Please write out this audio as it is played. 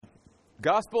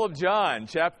Gospel of John,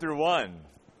 chapter 1.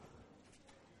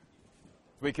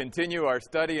 We continue our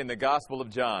study in the Gospel of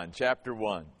John, chapter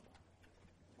 1.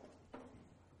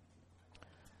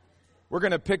 We're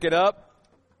going to pick it up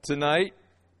tonight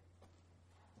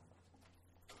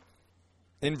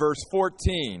in verse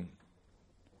 14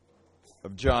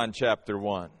 of John chapter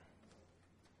 1.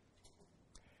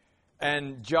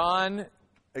 And John,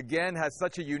 again, has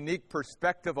such a unique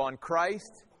perspective on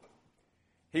Christ.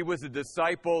 He was a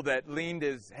disciple that leaned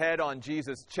his head on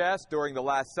Jesus' chest during the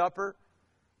Last Supper.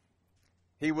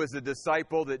 He was a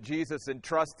disciple that Jesus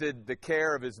entrusted the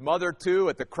care of his mother to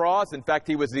at the cross. In fact,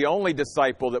 he was the only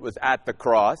disciple that was at the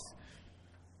cross.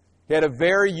 He had a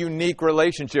very unique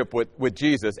relationship with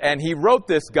Jesus. And he wrote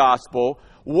this gospel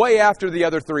way after the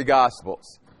other three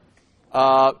gospels.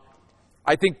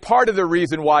 I think part of the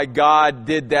reason why God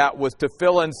did that was to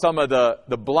fill in some of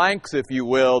the blanks, if you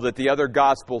will, that the other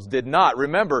Gospels did not.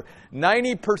 Remember,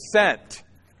 90%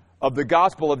 of the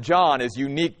Gospel of John is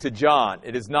unique to John.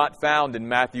 It is not found in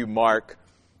Matthew, Mark,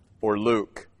 or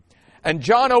Luke. And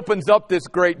John opens up this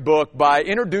great book by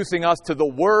introducing us to the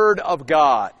Word of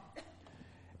God.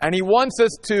 And he wants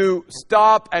us to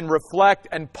stop and reflect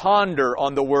and ponder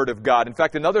on the Word of God. In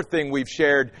fact, another thing we've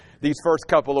shared these first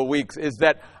couple of weeks is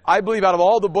that I believe out of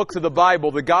all the books of the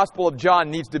Bible, the Gospel of John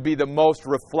needs to be the most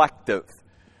reflective.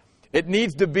 It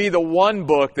needs to be the one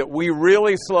book that we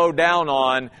really slow down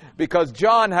on, because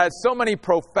John has so many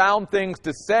profound things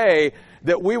to say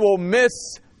that we will miss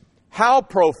how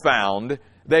profound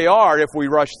they are if we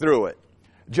rush through it.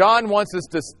 John wants us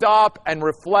to stop and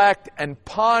reflect and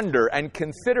ponder and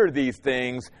consider these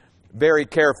things very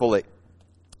carefully.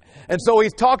 And so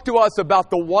he's talked to us about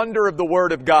the wonder of the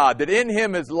Word of God, that in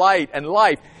Him is light and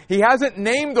life. He hasn't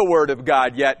named the Word of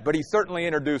God yet, but He certainly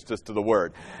introduced us to the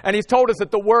Word. And He's told us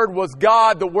that the Word was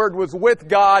God, the Word was with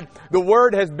God, the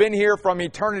Word has been here from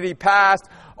eternity past,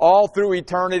 all through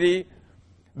eternity.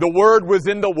 The Word was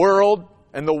in the world,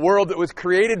 and the world that was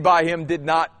created by Him did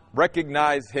not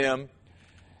recognize Him.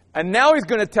 And now He's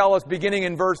going to tell us, beginning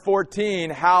in verse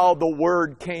 14, how the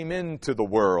Word came into the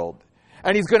world.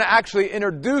 And He's going to actually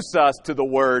introduce us to the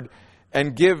Word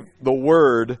and give the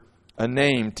Word a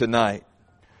name tonight.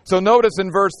 So notice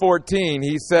in verse 14,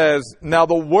 He says, "Now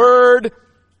the Word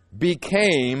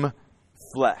became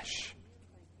flesh."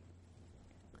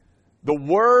 The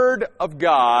Word of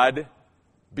God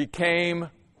became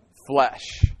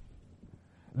flesh.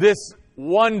 This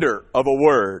wonder of a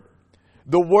word.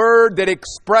 The Word that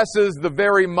expresses the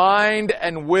very mind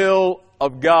and will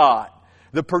of God.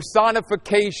 The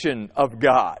personification of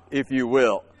God, if you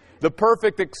will. The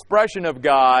perfect expression of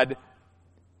God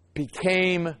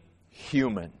became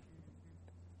human.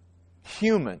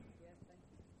 Human.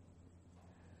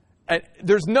 And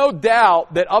there's no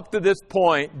doubt that up to this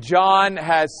point, John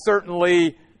has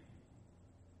certainly,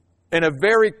 in a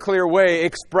very clear way,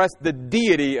 expressed the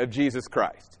deity of Jesus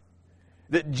Christ.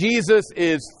 That Jesus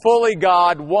is fully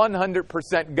God,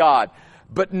 100% God.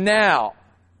 But now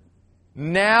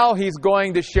He's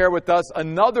going to share with us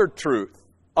another truth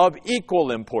of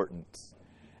equal importance.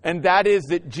 And that is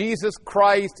that Jesus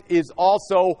Christ is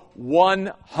also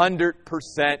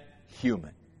 100%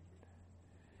 human.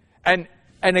 And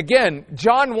again,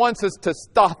 John wants us to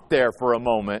stop there for a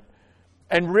moment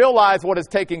and realize what is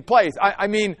taking place. I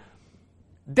mean,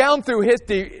 down through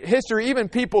history, even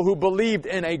people who believed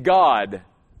in a God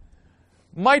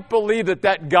might believe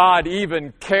that God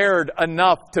even cared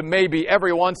enough to maybe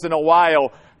every once in a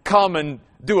while come and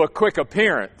do a quick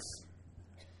appearance.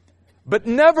 But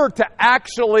never to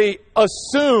actually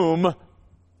assume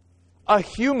a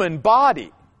human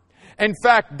body. In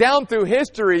fact, down through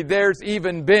history, there's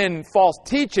even been false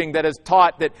teaching that has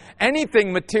taught that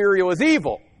anything material is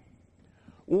evil.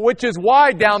 Which is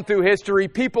why down through history,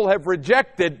 people have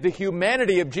rejected the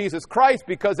humanity of Jesus Christ,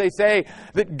 because they say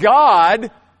that God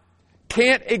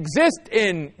can't exist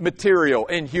in material,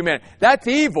 in humanity. That's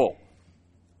evil.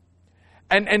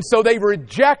 And so they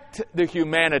reject the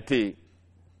humanity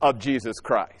of Jesus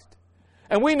Christ.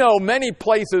 And we know many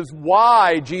places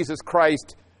why Jesus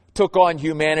Christ took on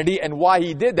humanity and why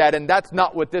He did that, and that's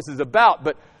not what this is about.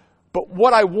 But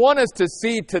what I want us to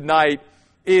see tonight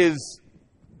is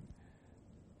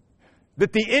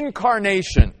that the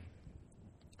incarnation,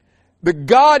 the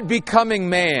God becoming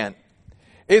man,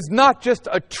 is not just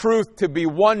a truth to be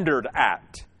wondered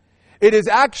at. It is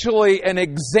actually an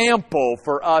example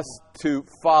for us to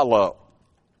follow.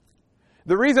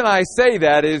 The reason I say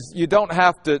that is you don't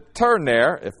have to turn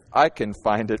there, if I can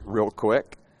find it real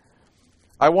quick.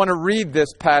 I want to read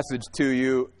this passage to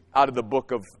you out of the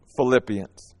book of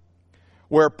Philippians,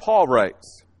 where Paul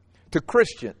writes to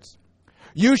Christians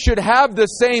you should have the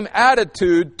same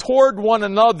attitude toward one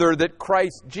another that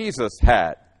Christ Jesus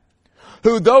had,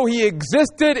 who, though he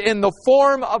existed in the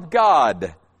form of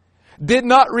God, did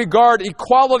not regard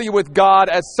equality with God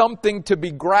as something to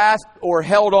be grasped or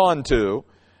held on to,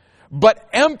 but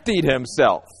emptied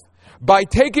himself by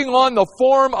taking on the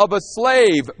form of a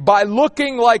slave, by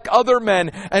looking like other men,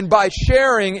 and by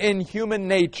sharing in human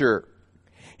nature.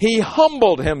 He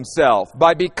humbled himself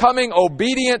by becoming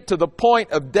obedient to the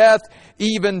point of death,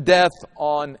 even death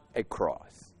on a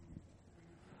cross.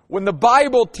 When the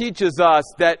Bible teaches us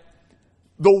that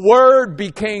the Word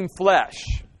became flesh,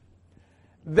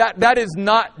 that is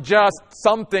not just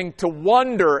something to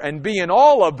wonder and be in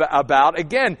awe about.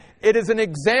 Again, it is an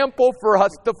example for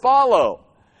us to follow.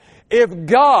 If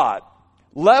God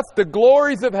left the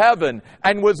glories of heaven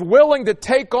and was willing to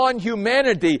take on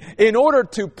humanity in order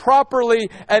to properly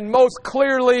and most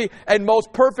clearly and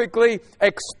most perfectly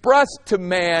express to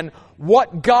man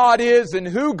what God is and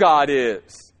who God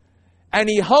is, and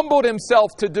He humbled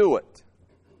Himself to do it,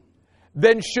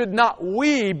 then should not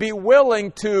we be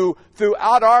willing to,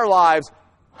 throughout our lives,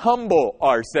 humble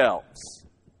ourselves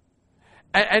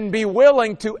and be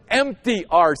willing to empty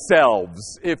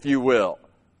ourselves, if you will,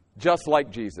 just like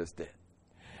Jesus did?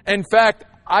 In fact,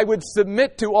 I would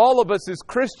submit to all of us as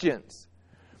Christians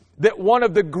that one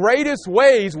of the greatest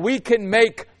ways we can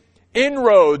make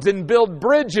inroads and build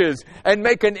bridges and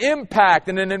make an impact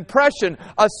and an impression,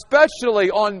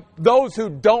 especially on those who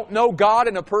don't know God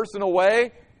in a personal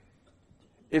way,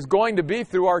 is going to be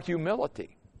through our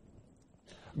humility.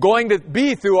 Going to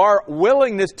be through our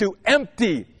willingness to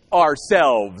empty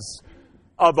ourselves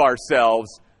of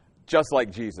ourselves, just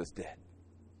like Jesus did.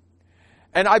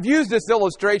 And I've used this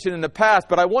illustration in the past,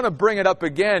 but I want to bring it up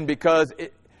again because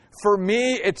for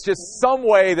me, it's just some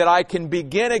way that I can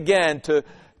begin again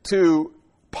to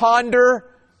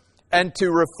ponder and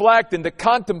to reflect and to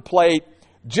contemplate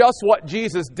just what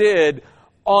Jesus did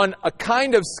on a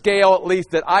kind of scale, at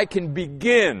least, that I can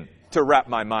begin to wrap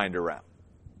my mind around.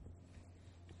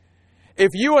 If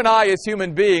you and I, as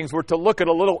human beings, were to look at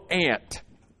a little ant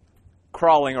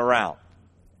crawling around,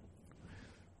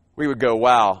 we would go,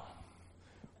 wow,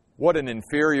 what an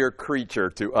inferior creature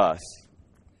to us.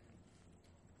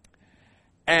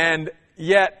 And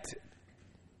yet,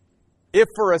 if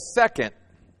for a second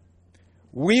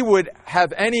we would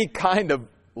have any kind of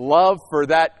love for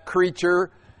that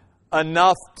creature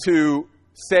enough to,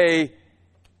 say,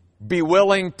 be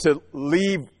willing to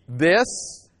leave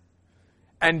this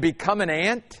and become an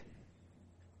ant,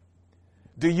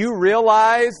 do you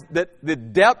realize that the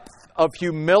depth of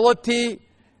humility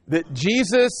that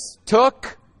Jesus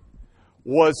took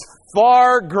was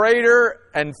far greater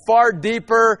and far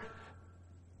deeper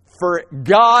for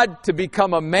God to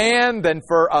become a man than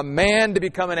for a man to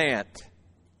become an ant?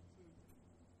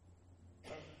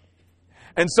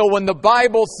 And so when the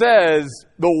Bible says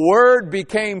the Word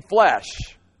became flesh,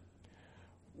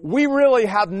 we really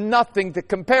have nothing to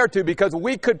compare to, because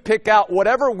we could pick out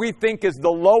whatever we think is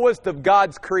the lowest of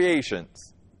God's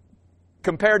creations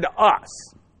compared to us.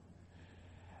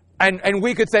 And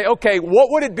we could say, okay,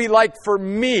 what would it be like for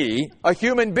me, a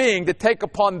human being, to take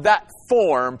upon that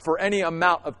form for any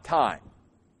amount of time?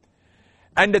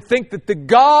 And to think that the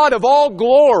God of all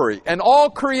glory and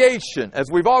all creation, as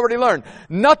we've already learned,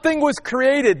 nothing was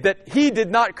created that He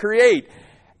did not create.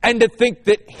 And to think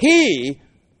that He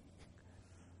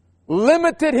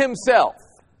limited Himself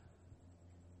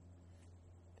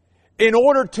in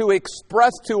order to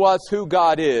express to us who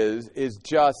God is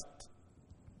just,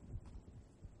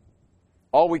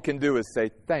 all we can do is say,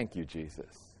 thank you,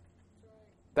 Jesus.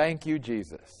 Thank you,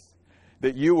 Jesus,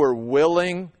 that you were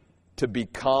willing to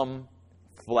become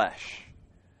flesh,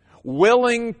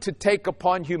 willing to take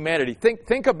upon humanity.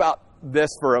 Think about this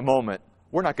for a moment.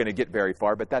 We're not going to get very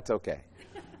far, but that's okay.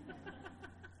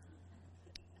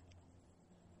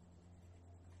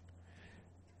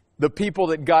 The people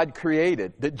that God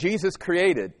created, that Jesus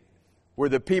created, were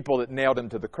the people that nailed Him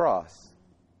to the cross.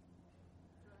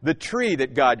 The tree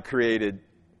that God created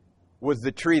was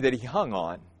the tree that He hung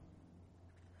on.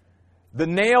 The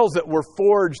nails that were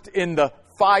forged in the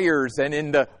fires and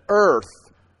in the earth,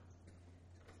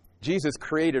 Jesus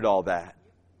created all that,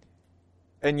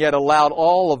 and yet allowed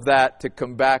all of that to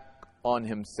come back on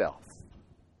Himself.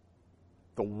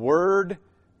 The Word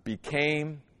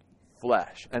became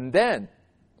flesh. And then,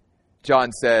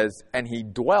 John says, and He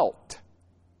dwelt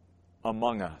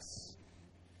among us.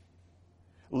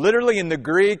 Literally in the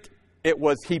Greek, it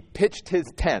was He pitched His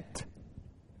tent.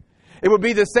 It would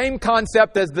be the same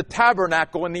concept as the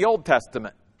tabernacle in the Old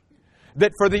Testament.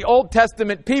 That for the Old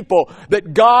Testament people,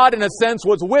 that God, in a sense,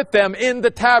 was with them in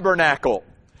the tabernacle.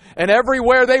 And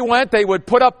everywhere they went, they would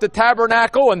put up the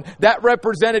tabernacle, and that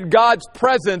represented God's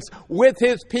presence with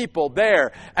His people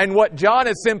there. And what John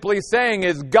is simply saying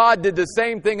is God did the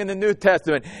same thing in the New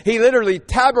Testament. He literally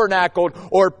tabernacled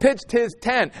or pitched His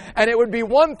tent. And it would be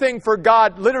one thing for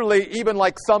God, literally, even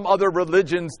like some other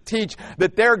religions teach,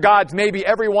 that their gods maybe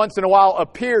every once in a while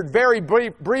appeared very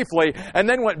briefly and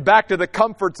then went back to the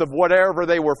comforts of whatever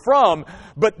they were from.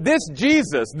 But this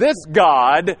Jesus, this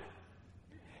God,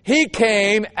 He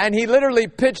came and He literally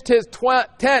pitched His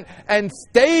tent and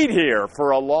stayed here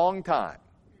for a long time.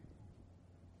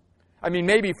 I mean,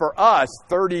 maybe for us,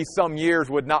 30-some years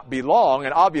would not be long,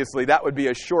 and obviously that would be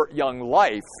a short, young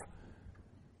life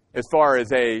as far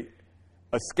as a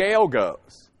scale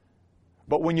goes.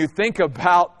 But when you think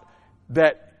about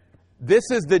that, this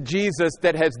is the Jesus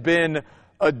that has been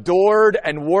adored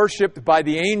and worshipped by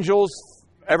the angels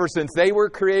ever since they were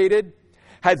created,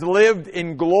 has lived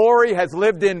in glory, has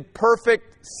lived in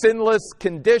perfect, sinless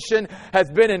condition, has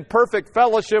been in perfect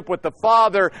fellowship with the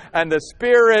Father and the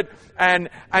Spirit, and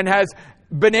has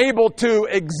been able to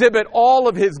exhibit all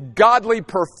of His godly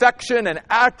perfection and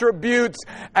attributes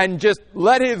and just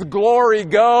let His glory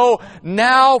go.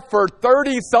 Now, for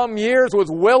 30-some years, was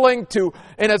willing to,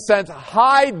 in a sense,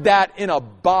 hide that in a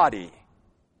body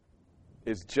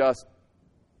is just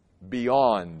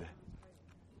beyond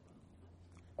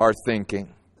our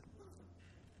thinking,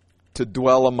 to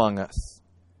dwell among us.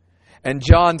 And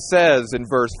John says in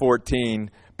verse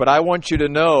 14, but I want you to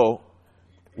know,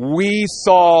 we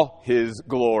saw His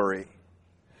glory.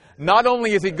 Not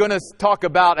only is he going to talk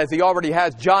about, as he already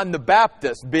has, John the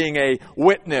Baptist being a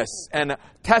witness and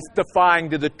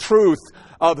testifying to the truth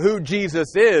of who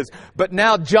Jesus is, but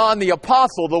now John the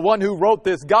Apostle, the one who wrote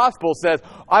this gospel, says,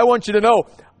 I want you to know,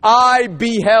 I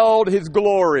beheld His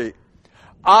glory.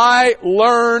 I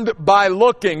learned by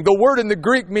looking. The word in the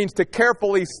Greek means to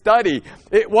carefully study.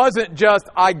 It wasn't just,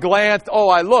 I glanced,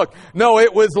 I looked. No,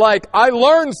 it was like, I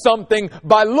learned something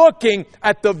by looking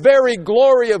at the very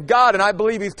glory of God. And I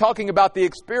believe he's talking about the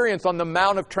experience on the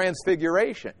Mount of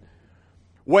Transfiguration,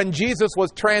 when Jesus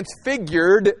was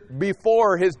transfigured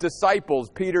before His disciples,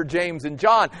 Peter, James, and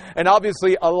John. And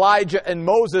obviously Elijah and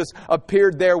Moses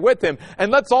appeared there with Him.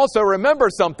 And let's also remember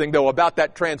something, though, about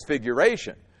that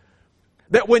transfiguration.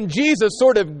 That when Jesus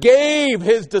sort of gave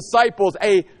His disciples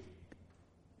a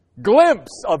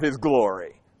glimpse of His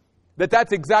glory,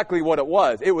 that's exactly what it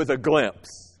was. It was a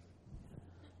glimpse.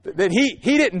 That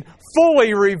He didn't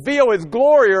fully reveal His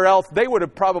glory, or else they would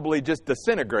have probably just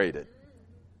disintegrated.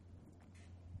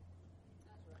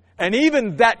 And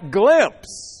even that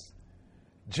glimpse,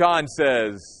 John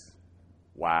says,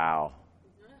 wow.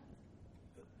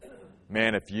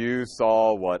 Man, if you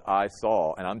saw what I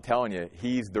saw, and I'm telling you,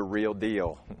 He's the real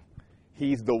deal.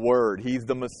 He's the Word. He's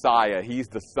the Messiah. He's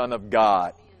the Son of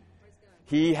God.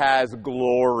 He has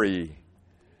glory.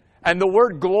 And the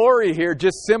word glory here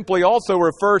just simply also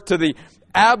refers to the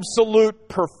absolute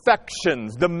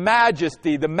perfections, the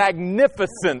majesty, the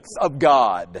magnificence of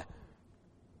God.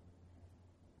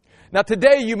 Now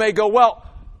today you may go, well,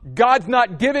 God's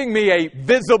not giving me a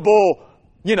visible,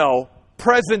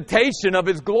 presentation of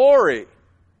His glory.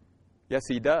 Yes,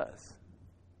 He does.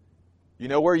 You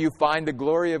know where you find the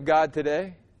glory of God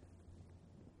today?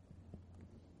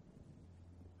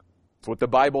 It's what the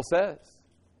Bible says.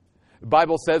 The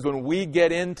Bible says when we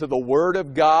get into the Word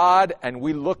of God and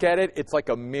we look at it, it's like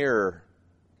a mirror.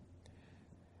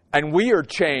 And we are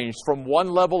changed from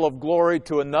one level of glory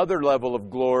to another level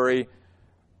of glory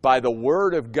by the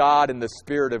Word of God and the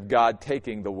Spirit of God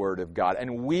taking the Word of God.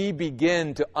 And we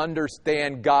begin to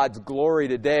understand God's glory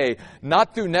today,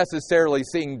 not through necessarily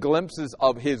seeing glimpses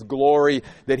of His glory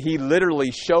that He literally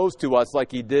shows to us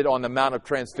like He did on the Mount of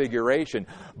Transfiguration,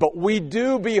 but we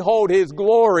do behold His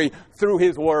glory through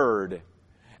His Word.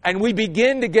 And we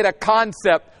begin to get a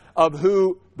concept of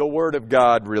who the Word of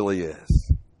God really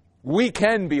is. We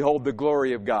can behold the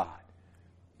glory of God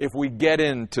if we get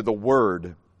into the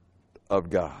Word of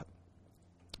God.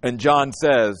 And John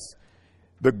says,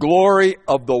 the glory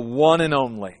of the one and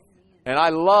only. And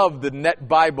I love the Net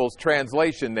Bible's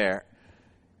translation there,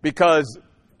 because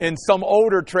in some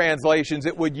older translations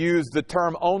it would use the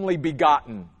term only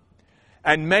begotten.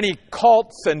 And many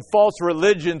cults and false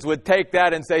religions would take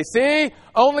that and say, see,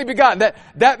 only begotten.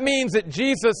 That means that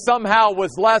Jesus somehow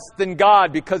was less than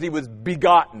God because He was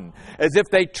begotten. As if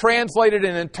they translated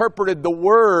and interpreted the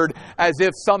word as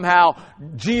if somehow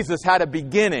Jesus had a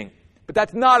beginning. But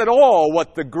that's not at all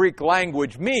what the Greek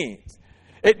language means.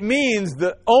 It means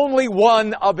the only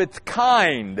one of its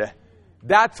kind.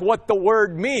 That's what the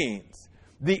word means.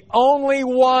 The only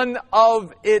one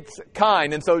of its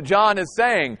kind. And so John is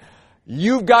saying,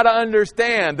 you've got to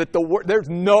understand that there's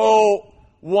no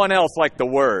one else like the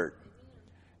Word.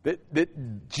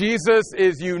 That Jesus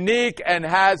is unique and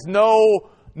has no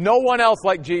one else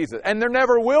like Jesus. And there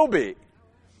never will be.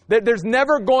 That there's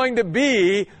never going to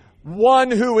be one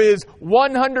who is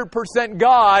 100%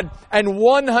 God and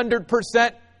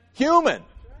 100% human.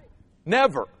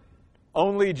 Never.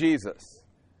 Only Jesus.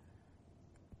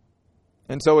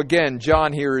 And so again,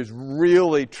 John here is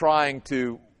really trying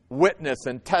to witness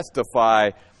and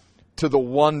testify to the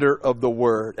wonder of the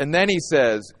Word. And then he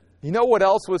says, you know what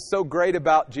else was so great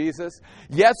about Jesus?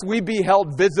 Yes, we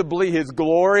beheld visibly His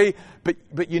glory,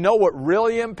 but you know what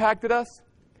really impacted us?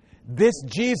 This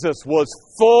Jesus was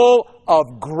full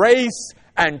of grace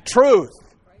and truth.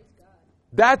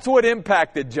 That's what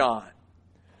impacted John.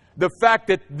 The fact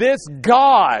that this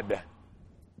God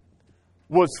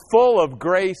was full of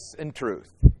grace and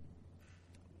truth.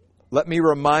 Let me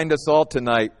remind us all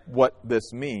tonight what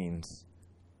this means.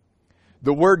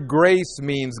 The word grace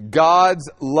means God's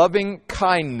loving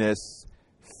kindness,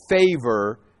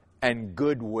 favor, and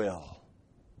goodwill.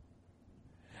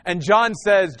 And John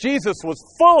says Jesus was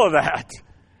full of that.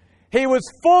 He was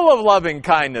full of loving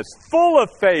kindness, full of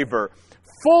favor,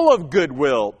 full of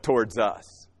goodwill towards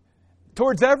us,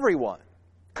 towards everyone,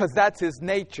 because that's His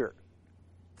nature.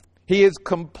 He is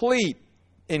complete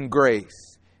in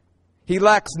grace. He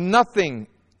lacks nothing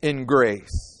in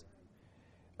grace.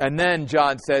 And then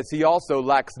John says He also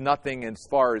lacks nothing as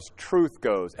far as truth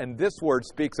goes. And this word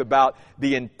speaks about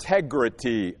the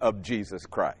integrity of Jesus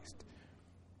Christ.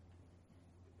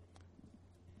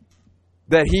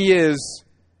 That He is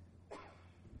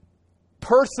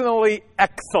personally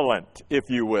excellent, if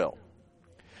you will.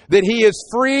 That He is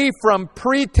free from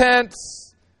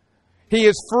pretense. He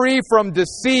is free from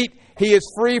deceit. He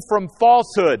is free from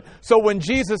falsehood. So when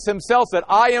Jesus Himself said,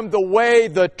 I am the way,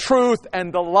 the truth,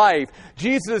 and the life,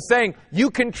 Jesus is saying, you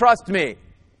can trust me.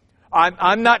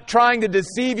 I'm not trying to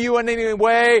deceive you in any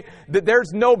way. That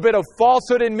there's no bit of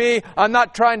falsehood in me. I'm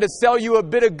not trying to sell you a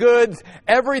bit of goods.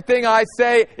 Everything I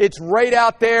say, it's right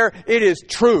out there. It is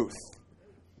truth.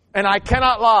 And I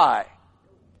cannot lie.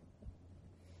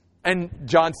 And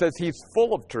John says He's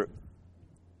full of truth.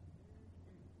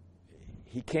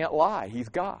 He can't lie. He's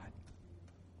God.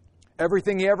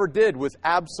 Everything He ever did was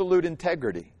absolute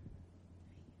integrity.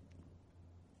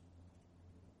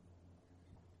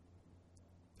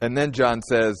 And then John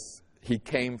says, He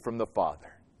came from the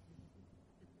Father.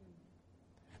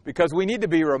 Because we need to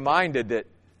be reminded that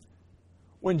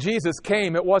when Jesus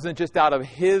came, it wasn't just out of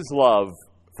His love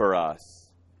for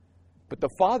us, but the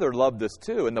Father loved us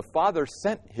too, and the Father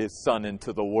sent His Son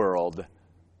into the world.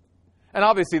 And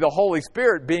obviously the Holy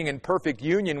Spirit, being in perfect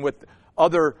union with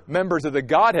other members of the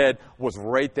Godhead, was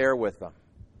right there with them.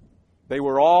 They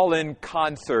were all in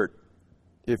concert,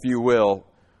 if you will,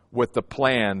 with the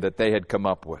plan that they had come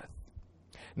up with.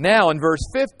 Now in verse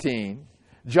 15,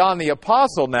 John the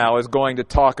Apostle now is going to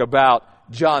talk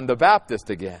about John the Baptist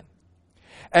again.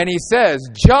 And he says,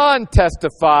 John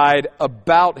testified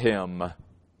about him.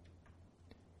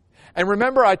 And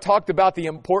remember I talked about the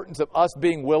importance of us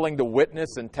being willing to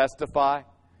witness and testify?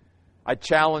 I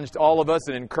challenged all of us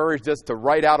and encouraged us to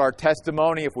write out our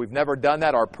testimony, if we've never done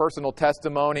that, our personal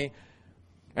testimony.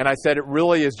 And I said it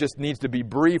really just needs to be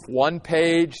brief, 1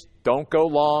 page, don't go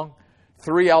long,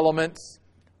 3 elements.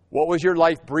 What was your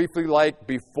life briefly like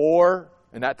before?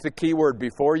 And that's the key word,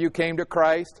 before you came to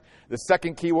Christ. The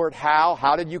second key word, how?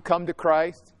 How did you come to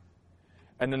Christ?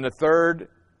 And then the third,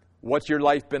 what's your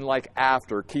life been like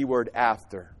after? Keyword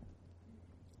after.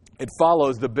 It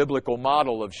follows the biblical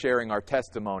model of sharing our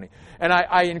testimony. And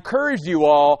I encourage you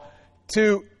all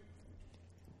to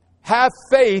have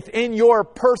faith in your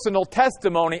personal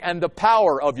testimony and the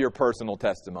power of your personal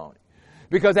testimony.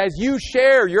 Because as you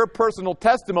share your personal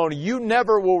testimony, you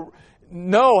never will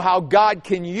know how God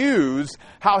can use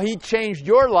how He changed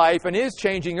your life and is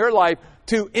changing your life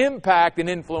to impact and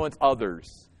influence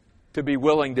others to be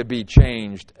willing to be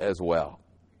changed as well.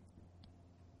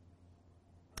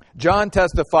 John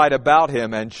testified about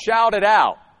him and shouted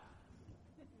out,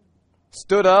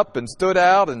 stood up and stood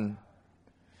out and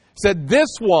said, this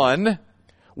one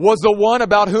was the one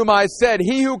about whom I said,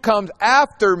 he who comes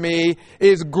after me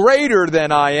is greater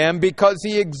than I am because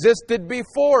he existed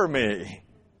before me.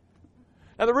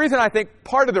 Now the reason I think,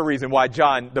 part of the reason why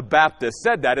John the Baptist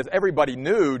said that is everybody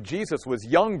knew Jesus was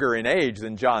younger in age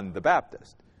than John the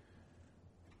Baptist.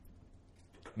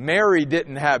 Mary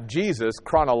didn't have Jesus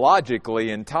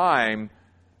chronologically in time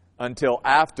until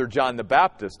after John the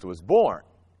Baptist was born.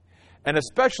 And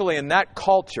especially in that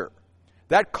culture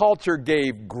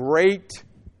gave great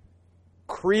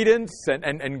credence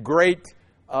and great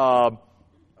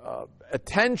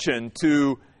attention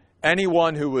to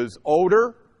anyone who was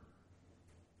older.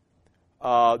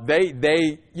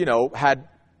 They had,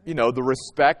 the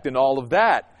respect and all of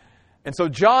that. And so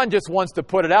John just wants to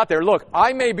put it out there. Look,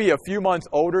 I may be a few months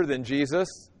older than Jesus,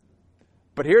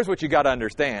 but here's what you got to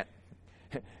understand.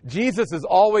 Jesus is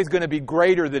always going to be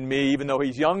greater than me, even though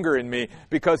he's younger than me,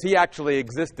 because he actually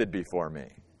existed before me.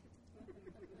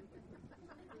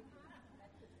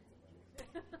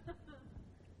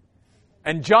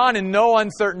 And John, in no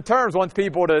uncertain terms, wants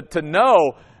people to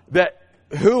know that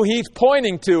who he's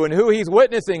pointing to and who he's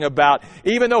witnessing about,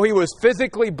 even though he was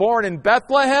physically born in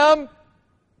Bethlehem,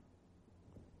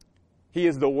 he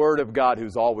is the Word of God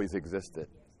who's always existed.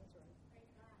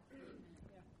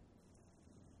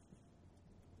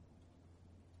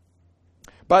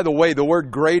 By the way, the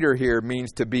word greater here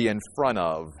means to be in front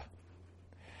of.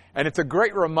 And it's a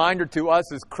great reminder to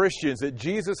us as Christians that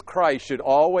Jesus Christ should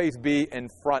always be in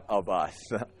front of us.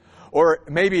 Or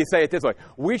maybe you say it this way,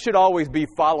 we should always be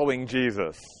following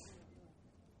Jesus.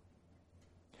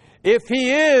 If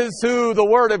he is who the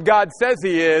Word of God says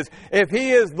he is, if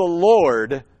he is the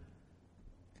Lord,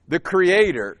 the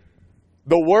Creator,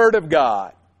 the Word of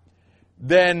God,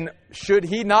 then should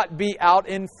he not be out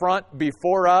in front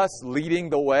before us, leading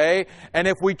the way? And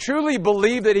if we truly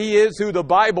believe that he is who the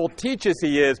Bible teaches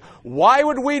he is, why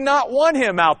would we not want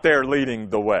him out there leading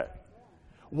the way?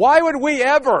 Why would we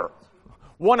ever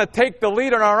want to take the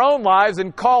lead in our own lives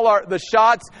and call the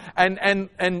shots and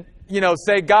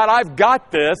say, God, I've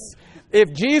got this?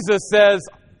 If Jesus says,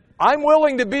 I'm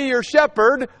willing to be your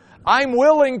shepherd, I'm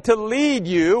willing to lead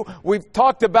you. We've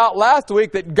talked about last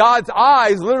week that God's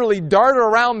eyes literally dart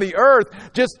around the earth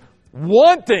just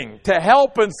wanting to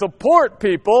help and support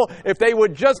people if they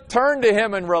would just turn to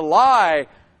him and rely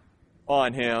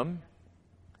on him.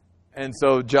 And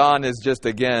so John is just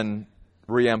again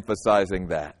re-emphasizing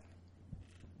that.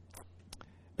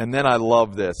 And then I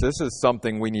love this. This is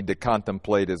something we need to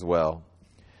contemplate as well.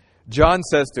 John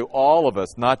says to all of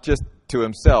us, not just to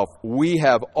himself, we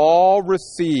have all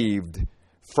received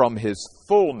from his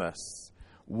fullness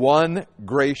one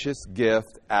gracious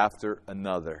gift after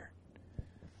another.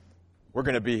 We're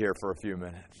going to be here for a few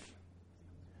minutes.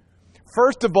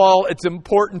 First of all, it's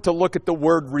important to look at the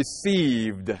word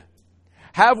received.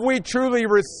 Have we truly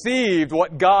received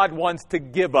what God wants to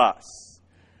give us?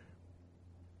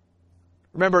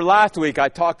 Remember last week I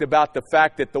talked about the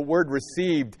fact that the word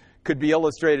received could be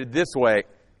illustrated this way.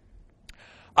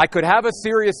 I could have a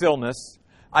serious illness.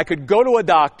 I could go to a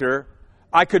doctor.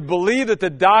 I could believe that the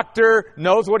doctor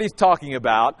knows what he's talking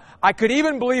about. I could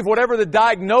even believe whatever the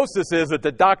diagnosis is that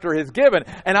the doctor has given.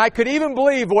 And I could even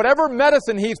believe whatever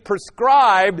medicine he's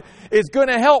prescribed is going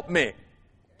to help me.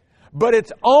 But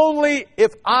it's only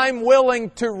if I'm willing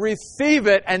to receive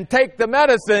it and take the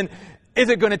medicine, is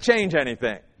it going to change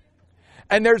anything?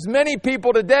 And there's many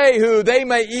people today who they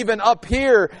may even up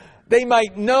here, they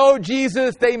might know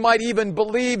Jesus, they might even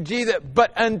believe Jesus,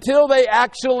 but until they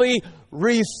actually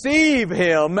receive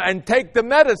him and take the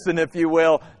medicine, if you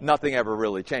will, nothing ever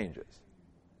really changes.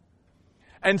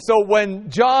 And so when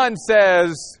John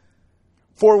says,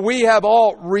 for we have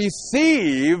all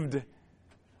received,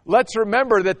 let's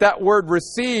remember that that word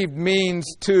received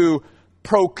means to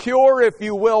procure, if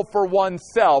you will, for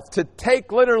oneself, to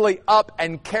take literally up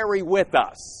and carry with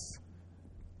us,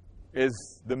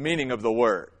 is the meaning of the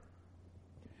word.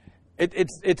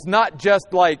 It's not just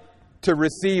like to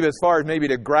receive as far as maybe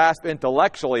to grasp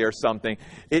intellectually or something.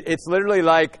 It's literally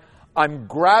like I'm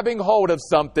grabbing hold of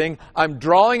something, I'm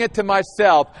drawing it to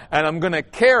myself, and I'm going to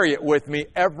carry it with me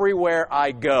everywhere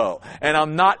I go. And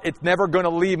it's never going to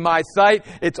leave my sight.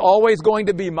 It's always going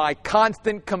to be my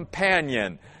constant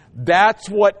companion. That's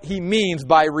what he means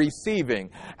by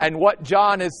receiving. And what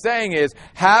John is saying is,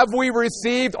 have we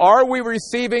received, are we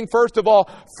receiving, first of all,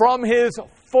 from his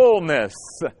fullness?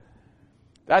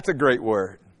 That's a great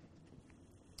word.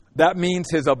 That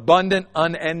means his abundant,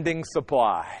 unending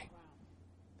supply.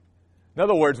 In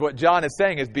other words, what John is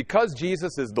saying is because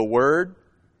Jesus is the Word,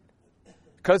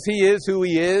 because he is who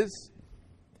he is,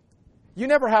 you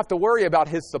never have to worry about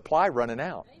his supply running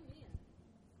out.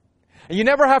 And you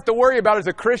never have to worry about, as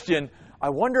a Christian, I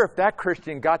wonder if that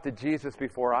Christian got to Jesus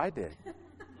before I did.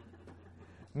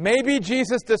 Maybe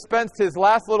Jesus dispensed his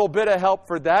last little bit of help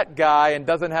for that guy and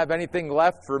doesn't have anything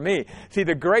left for me. See,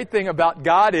 the great thing about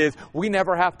God is we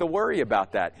never have to worry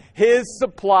about that. His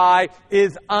supply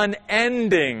is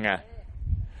unending.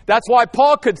 That's why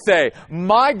Paul could say,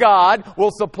 my God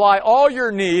will supply all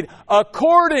your need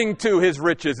according to his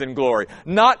riches and glory,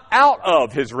 not out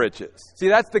of his riches. See,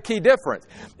 that's the key difference.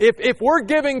 If we're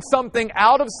giving something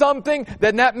out of something,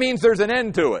 then that means there's an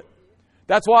end to it.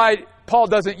 That's why Paul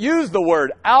doesn't use the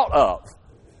word out of.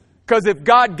 Because if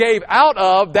God gave out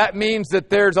of, that means that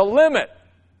there's a limit.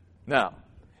 No,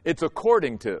 it's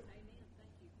according to.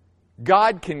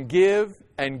 God can give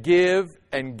and give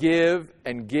and give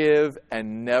and give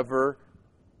and never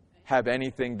have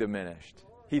anything diminished.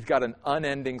 He's got an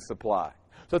unending supply.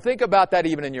 So think about that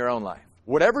even in your own life.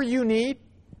 Whatever you need,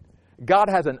 God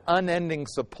has an unending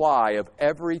supply of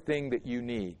everything that you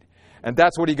need. And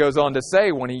that's what he goes on to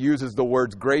say when he uses the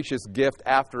words gracious gift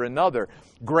after another.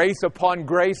 Grace upon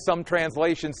grace, some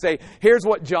translations say. Here's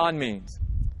what John means.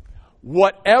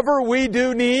 Whatever we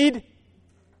do need,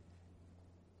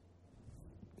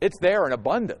 it's there in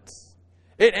abundance.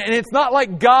 And it's not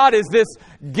like God is this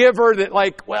giver that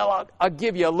like, well, I'll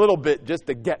give you a little bit just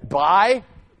to get by.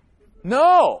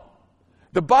 No.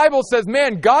 The Bible says,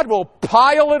 man, God will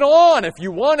pile it on if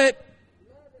you want it.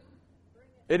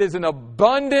 It is an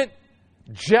abundant,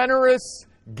 generous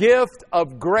gift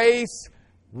of grace,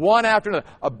 one after another,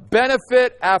 a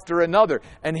benefit after another.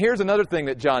 And here's another thing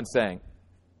that John's saying.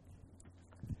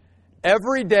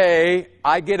 Every day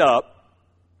I get up,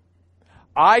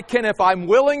 I can, if I'm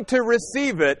willing to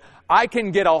receive it, I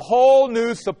can get a whole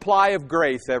new supply of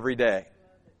grace every day.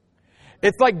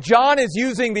 It's like John is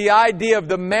using the idea of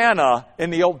the manna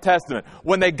in the Old Testament.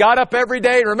 When they got up every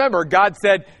day, remember, God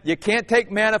said, you can't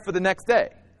take manna for the next day.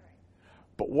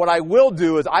 But what I will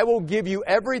do is I will give you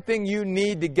everything you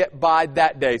need to get by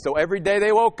that day. So every day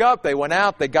they woke up, they went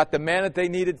out, they got the manna that they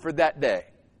needed for that day.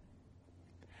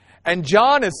 And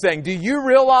John is saying, do you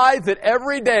realize that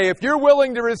every day, if you're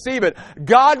willing to receive it,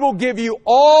 God will give you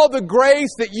all the grace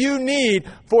that you need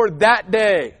for that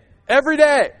day. Every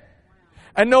day.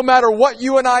 And no matter what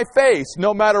you and I face,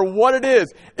 no matter what it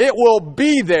is, it will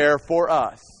be there for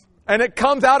us. And it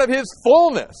comes out of His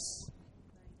fullness.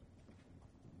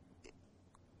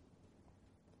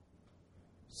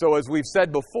 So as we've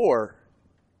said before,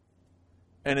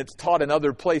 and it's taught in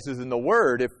other places in the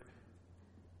Word,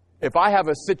 if I have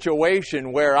a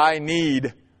situation where I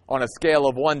need, on a scale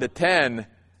of 1 to 10,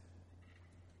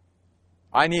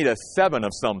 I need a 7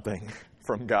 of something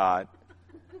from God.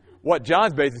 What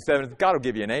John's basically saying is God will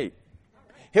give you an 8.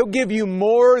 He'll give you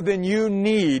more than you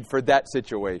need for that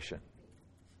situation.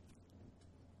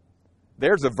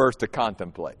 There's a verse to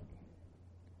contemplate.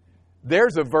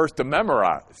 There's a verse to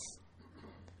memorize.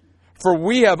 For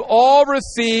we have all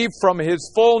received from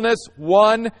His fullness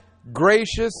one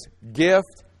gracious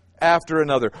gift after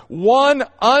another. One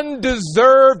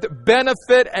undeserved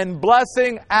benefit and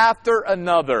blessing after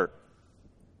another.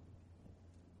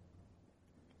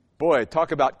 Boy,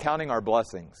 talk about counting our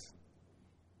blessings.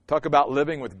 Talk about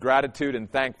living with gratitude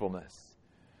and thankfulness.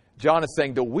 John is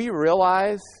saying, do we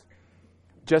realize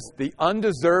just the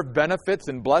undeserved benefits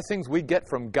and blessings we get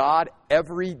from God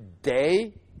every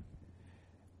day?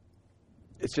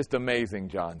 It's just amazing,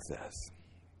 John says.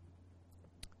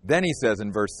 Then he says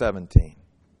in verse 17,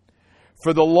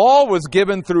 for the law was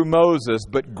given through Moses,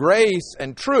 but grace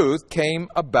and truth came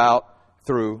about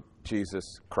through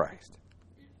Jesus Christ.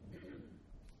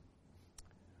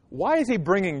 Why is he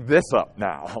bringing this up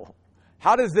now?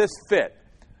 How does this fit?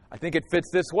 I think it fits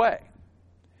this way.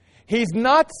 He's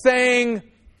not saying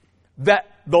that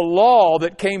the law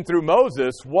that came through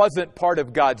Moses wasn't part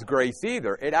of God's grace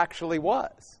either. It actually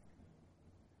was.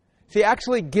 See,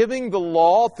 actually giving the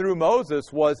law through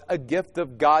Moses was a gift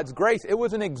of God's grace. It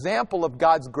was an example of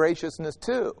God's graciousness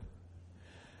too.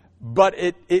 But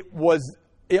it was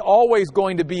always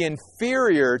going to be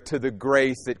inferior to the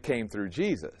grace that came through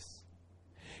Jesus.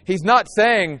 He's not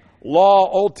saying law,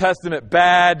 Old Testament,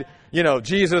 bad,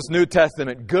 Jesus, New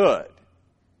Testament, good.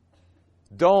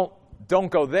 Don't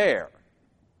go there.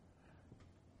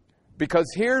 Because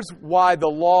here's why the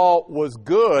law was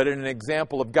good and an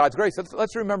example of God's grace.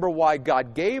 Let's remember why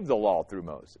God gave the law through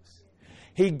Moses.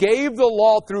 He gave the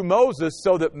law through Moses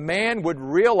so that man would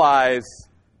realize,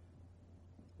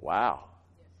 wow,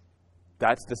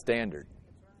 that's the standard.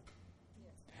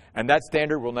 And that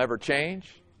standard will never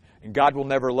change. And God will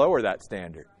never lower that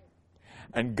standard.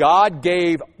 And God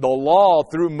gave the law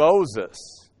through Moses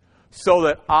so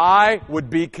that I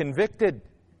would be convicted,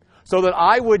 so that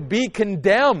I would be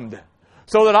condemned,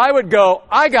 so that I would go,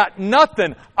 I got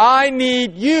nothing. I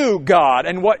need you, God,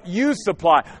 and what you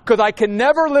supply, because I can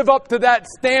never live up to that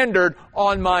standard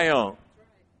on my own.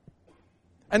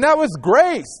 And that was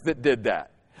grace that did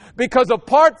that. Because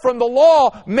apart from the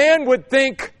law, man would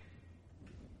think,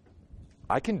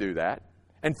 I can do that.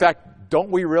 In fact, don't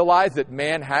we realize that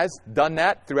man has done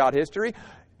that throughout history?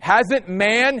 Hasn't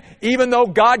man, even though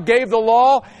God gave the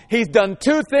law, he's done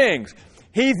two things.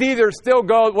 He's either still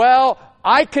going, well,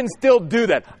 I can still do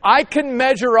that. I can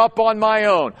measure up on my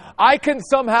own. I can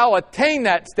somehow attain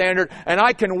that standard, and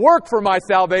I can work for my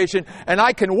salvation, and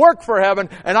I can work for heaven,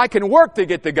 and I can work to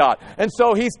get to God. And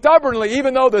so he stubbornly,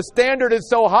 even though the standard is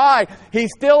so high, he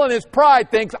still in his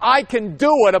pride thinks, I can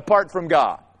do it apart from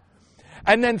God.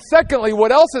 And then secondly,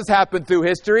 what else has happened through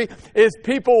history is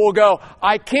people will go,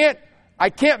 I can't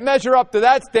measure up to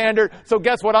that standard, so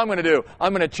guess what I'm going to do?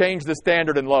 I'm going to change the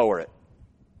standard and lower it.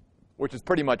 Which is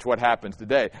pretty much what happens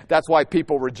today. That's why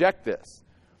people reject this.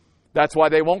 That's why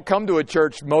they won't come to a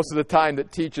church most of the time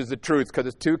that teaches the truth, because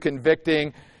it's too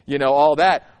convicting, all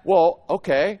that. Well,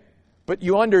 okay. But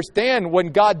you understand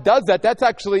when God does that, that's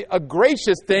actually a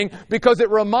gracious thing, because it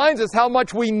reminds us how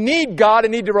much we need God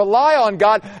and need to rely on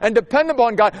God and depend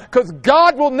upon God, because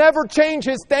God will never change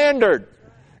His standard.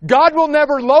 God will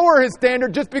never lower His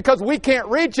standard just because we can't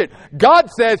reach it. God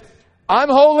says, I'm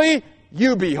holy,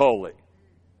 you be holy.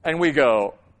 And we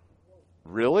go,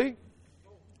 really?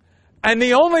 And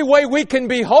the only way we can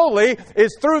be holy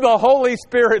is through the Holy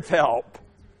Spirit's help.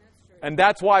 And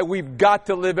that's why we've got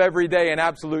to live every day in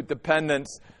absolute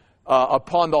dependence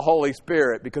upon the Holy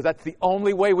Spirit, because that's the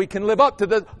only way we can live up to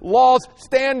the law's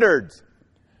standards.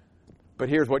 But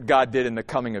here's what God did in the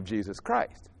coming of Jesus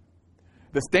Christ.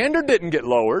 The standard didn't get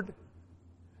lowered.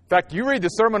 In fact, you read the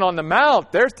Sermon on the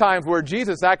Mount, there's times where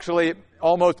Jesus actually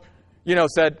almost,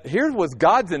 said, here was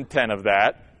God's intent of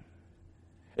that.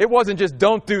 It wasn't just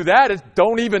don't do that, it's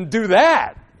don't even do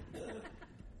that.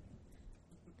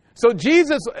 So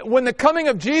Jesus, when the coming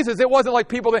of Jesus, it wasn't like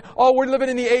people think, we're living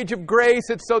in the age of grace,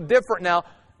 it's so different now.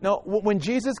 No, when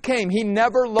Jesus came, He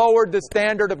never lowered the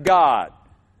standard of God.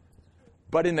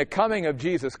 But in the coming of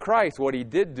Jesus Christ, what He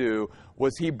did do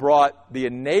was He brought the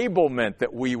enablement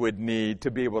that we would need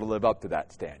to be able to live up to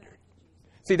that standard.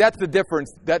 See, that's the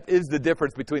difference. That is the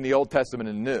difference between the Old Testament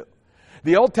and the New.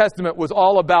 The Old Testament was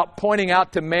all about pointing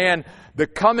out to man the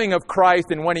coming of Christ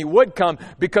and when He would come,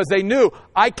 because they knew,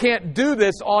 I can't do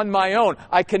this on my own.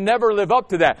 I can never live up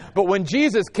to that. But when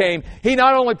Jesus came, He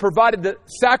not only provided the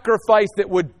sacrifice that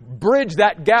would bridge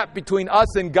that gap between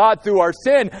us and God through our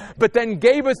sin, but then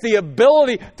gave us the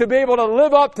ability to be able to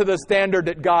live up to the standard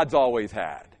that God's always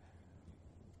had.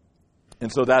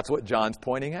 And so that's what John's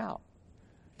pointing out.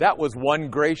 That was one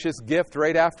gracious gift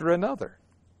right after another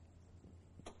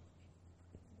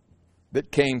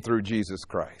that came through Jesus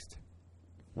Christ.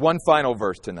 One final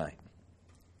verse tonight.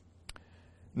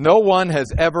 No one has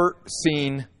ever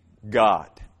seen God.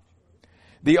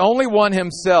 The only one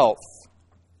Himself,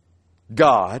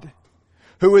 God,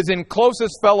 who is in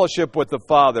closest fellowship with the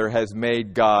Father, has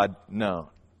made God known.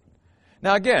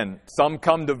 Now again, some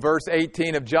come to verse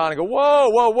 18 of John and go, whoa,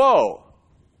 whoa, whoa.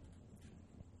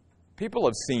 People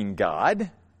have seen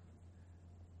God.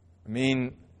 I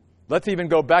mean, let's even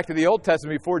go back to the Old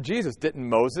Testament before Jesus. Didn't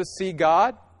Moses see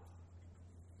God?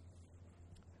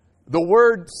 The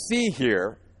word see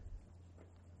here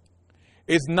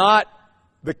is not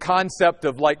the concept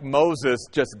of like Moses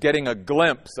just getting a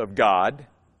glimpse of God.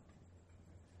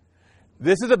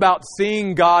 This is about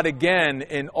seeing God again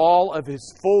in all of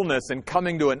His fullness and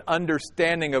coming to an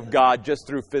understanding of God just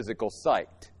through physical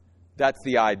sight. That's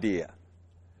the idea.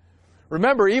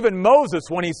 Remember, even Moses,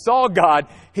 when he saw God,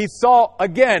 he saw,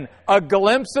 again, a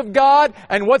glimpse of God.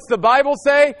 And what's the Bible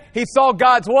say? He saw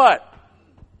God's what?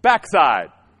 Backside.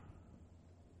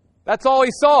 That's all he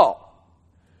saw.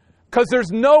 Because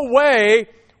there's no way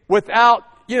without,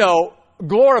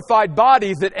 glorified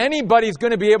bodies that anybody's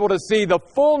going to be able to see the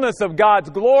fullness of God's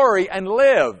glory and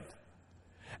live.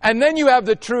 And then you have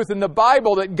the truth in the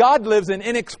Bible that God lives in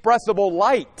inexpressible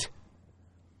light.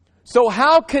 So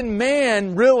how can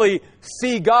man really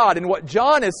see God? And what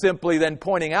John is simply then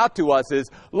pointing out to us is,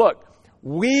 look,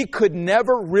 we could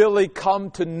never really come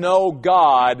to know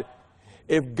God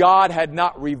if God had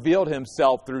not revealed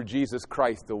Himself through Jesus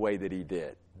Christ the way that He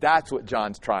did. That's what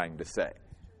John's trying to say.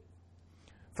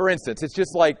 For instance, it's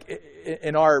just like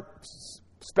in our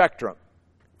spectrum.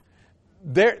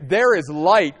 There is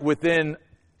light within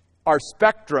our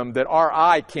spectrum that our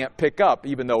eye can't pick up,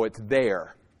 even though it's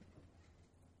there.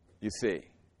 You see,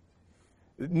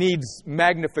 it needs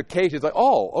magnification. It's like,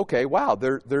 okay, wow,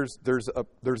 there's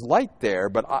light there,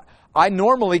 but I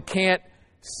normally can't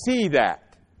see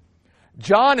that.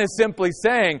 John is simply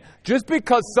saying, just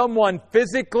because someone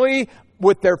physically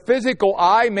with their physical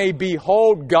eye may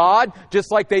behold God,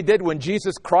 just like they did when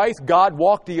Jesus Christ, God,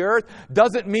 walked the earth,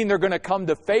 doesn't mean they're going to come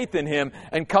to faith in Him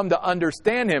and come to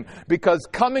understand Him. Because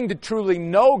coming to truly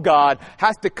know God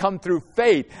has to come through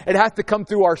faith. It has to come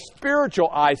through our spiritual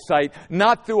eyesight,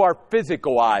 not through our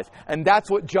physical eyes. And that's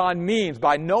what John means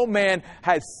by no man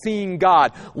has seen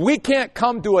God. We can't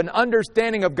come to an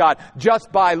understanding of God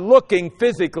just by looking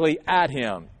physically at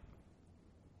Him.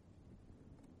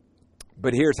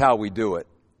 But here's how we do it.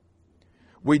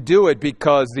 We do it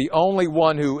because the only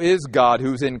one who is God,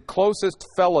 who's in closest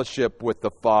fellowship with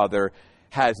the Father,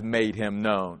 has made Him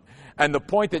known. And the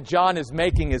point that John is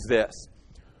making is this.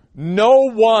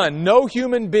 No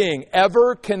human being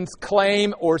ever can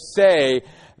claim or say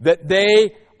that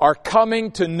they are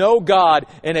coming to know God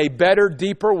in a better,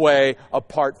 deeper way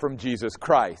apart from Jesus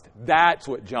Christ. That's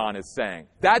what John is saying.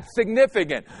 That's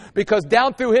significant because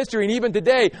down through history and even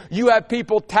today, you have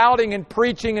people touting and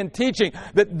preaching and teaching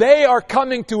that they are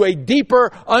coming to a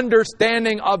deeper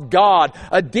understanding of God,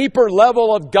 a deeper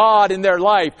level of God in their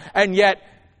life, and yet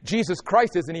Jesus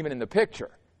Christ isn't even in the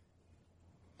picture.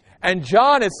 And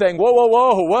John is saying,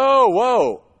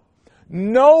 whoa.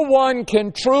 No one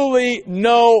can truly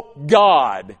know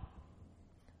God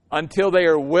until they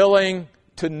are willing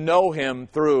to know Him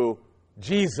through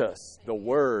Jesus, the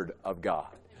Word of God.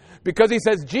 Because he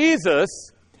says Jesus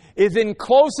is in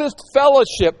closest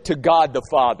fellowship to God the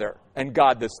Father and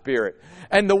God the Spirit.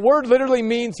 And the word literally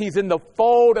means He's in the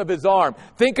fold of His arm.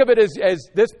 Think of it as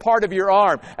this part of your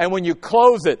arm. And when you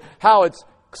close it, how it's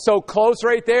so close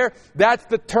right there. That's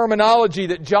the terminology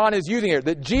that John is using here.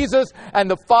 That Jesus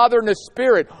and the Father and the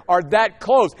Spirit are that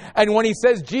close. And when he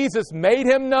says Jesus made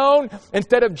Him known,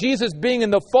 instead of Jesus being in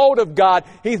the fold of God,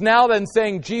 he's now then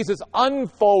saying Jesus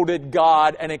unfolded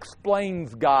God and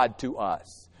explains God to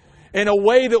us in a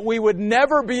way that we would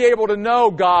never be able to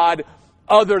know God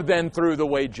other than through the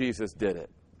way Jesus did it.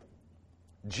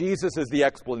 Jesus is the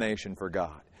explanation for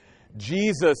God.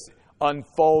 Jesus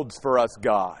unfolds for us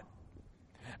God.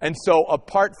 And so,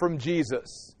 apart from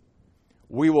Jesus,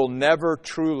 we will never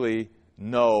truly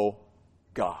know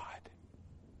God.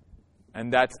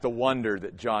 And that's the wonder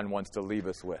that John wants to leave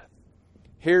us with.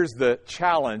 Here's the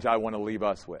challenge I want to leave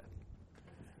us with.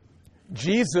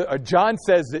 John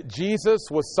says that Jesus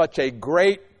was such a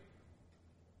great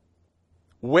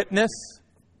witness,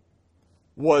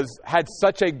 had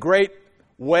such a great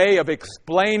way of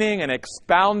explaining and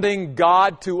expounding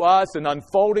God to us and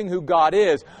unfolding who God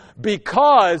is,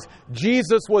 because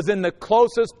Jesus was in the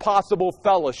closest possible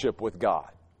fellowship with God.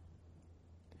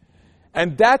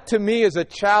 And that to me is a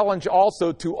challenge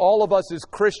also to all of us as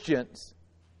Christians,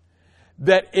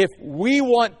 that if we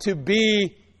want to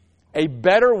be a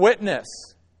better witness,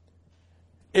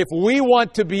 if we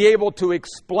want to be able to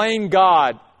explain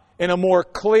God in a more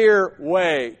clear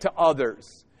way to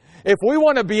others, if we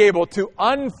want to be able to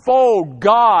unfold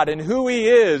God and who He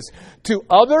is to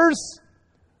others,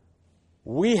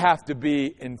 we have to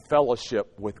be in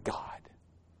fellowship with God.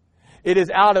 It is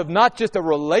out of not just a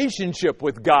relationship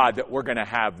with God that we're going to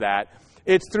have that.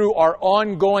 It's through our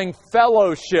ongoing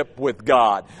fellowship with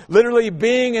God. Literally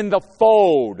being in the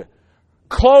fold.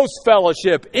 Close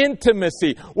fellowship,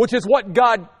 intimacy, which is what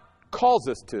God calls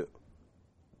us to.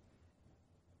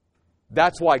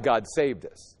 That's why God saved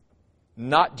us.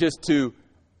 Not just to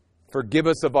forgive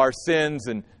us of our sins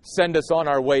and send us on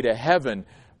our way to heaven,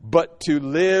 but to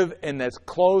live in as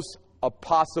close a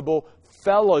possible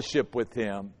fellowship with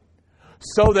Him,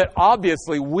 so that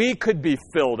obviously we could be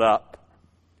filled up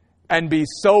and be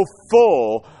so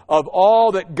full of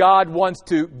all that God wants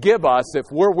to give us if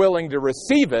we're willing to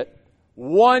receive it,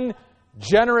 one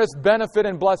generous benefit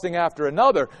and blessing after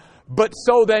another. But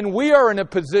so then we are in a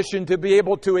position to be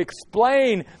able to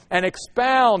explain and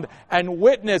expound and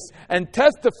witness and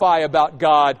testify about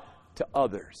God to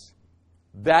others.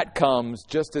 That comes,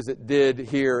 just as it did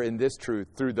here in this truth,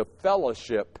 through the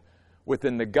fellowship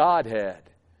within the Godhead.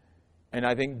 And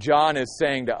I think John is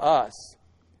saying to us,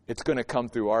 it's going to come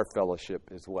through our fellowship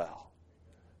as well.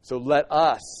 So let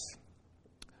us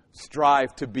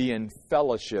strive to be in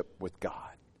fellowship with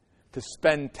God, to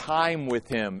spend time with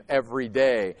Him every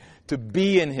day, to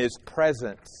be in His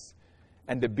presence,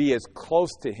 and to be as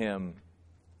close to Him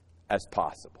as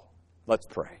possible. Let's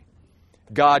pray.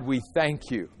 God, we thank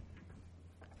You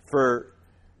for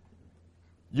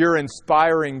Your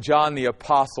inspiring John the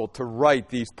Apostle to write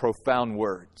these profound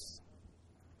words.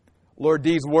 Lord,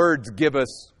 these words give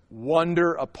us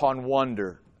wonder upon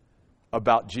wonder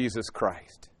about Jesus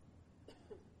Christ.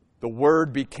 The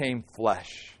Word became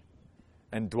flesh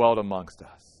and dwelt amongst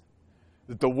us.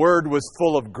 That the Word was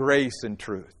full of grace and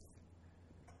truth.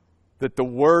 That the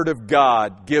Word of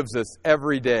God gives us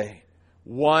every day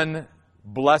one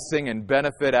blessing and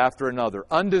benefit after another,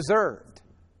 undeserved,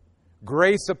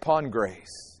 grace upon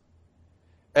grace.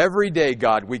 Every day,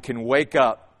 God, we can wake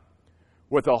up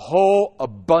with a whole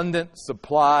abundant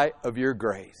supply of your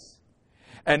grace.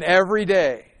 And every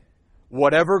day,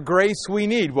 whatever grace we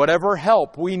need, whatever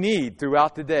help we need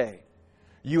throughout the day,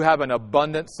 you have an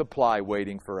abundant supply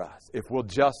waiting for us if we'll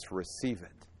just receive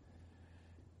it.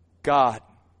 God,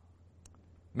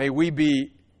 may we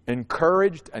be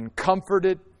encouraged and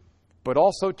comforted, but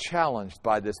also challenged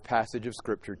by this passage of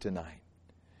Scripture tonight.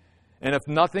 And if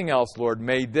nothing else, Lord,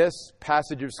 may this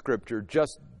passage of Scripture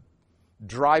just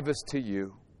drive us to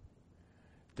you.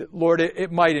 That, Lord,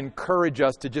 it might encourage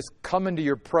us to just come into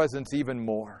your presence even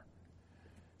more.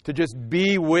 To just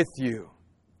be with you.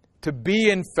 To be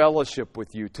in fellowship with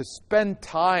you. To spend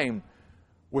time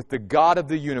with the God of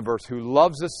the universe who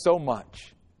loves us so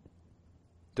much.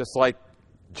 Just like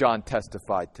John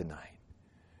testified tonight.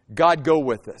 God, go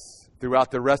with us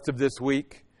throughout the rest of this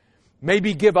week.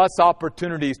 Maybe give us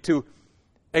opportunities to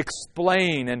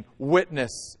explain and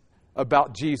witness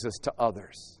about Jesus to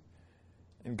others.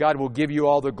 And God will give you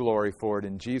all the glory for it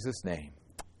in Jesus' name.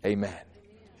 Amen.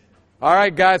 All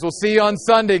right, guys, we'll see you on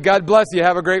Sunday. God bless you.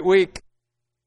 Have a great week.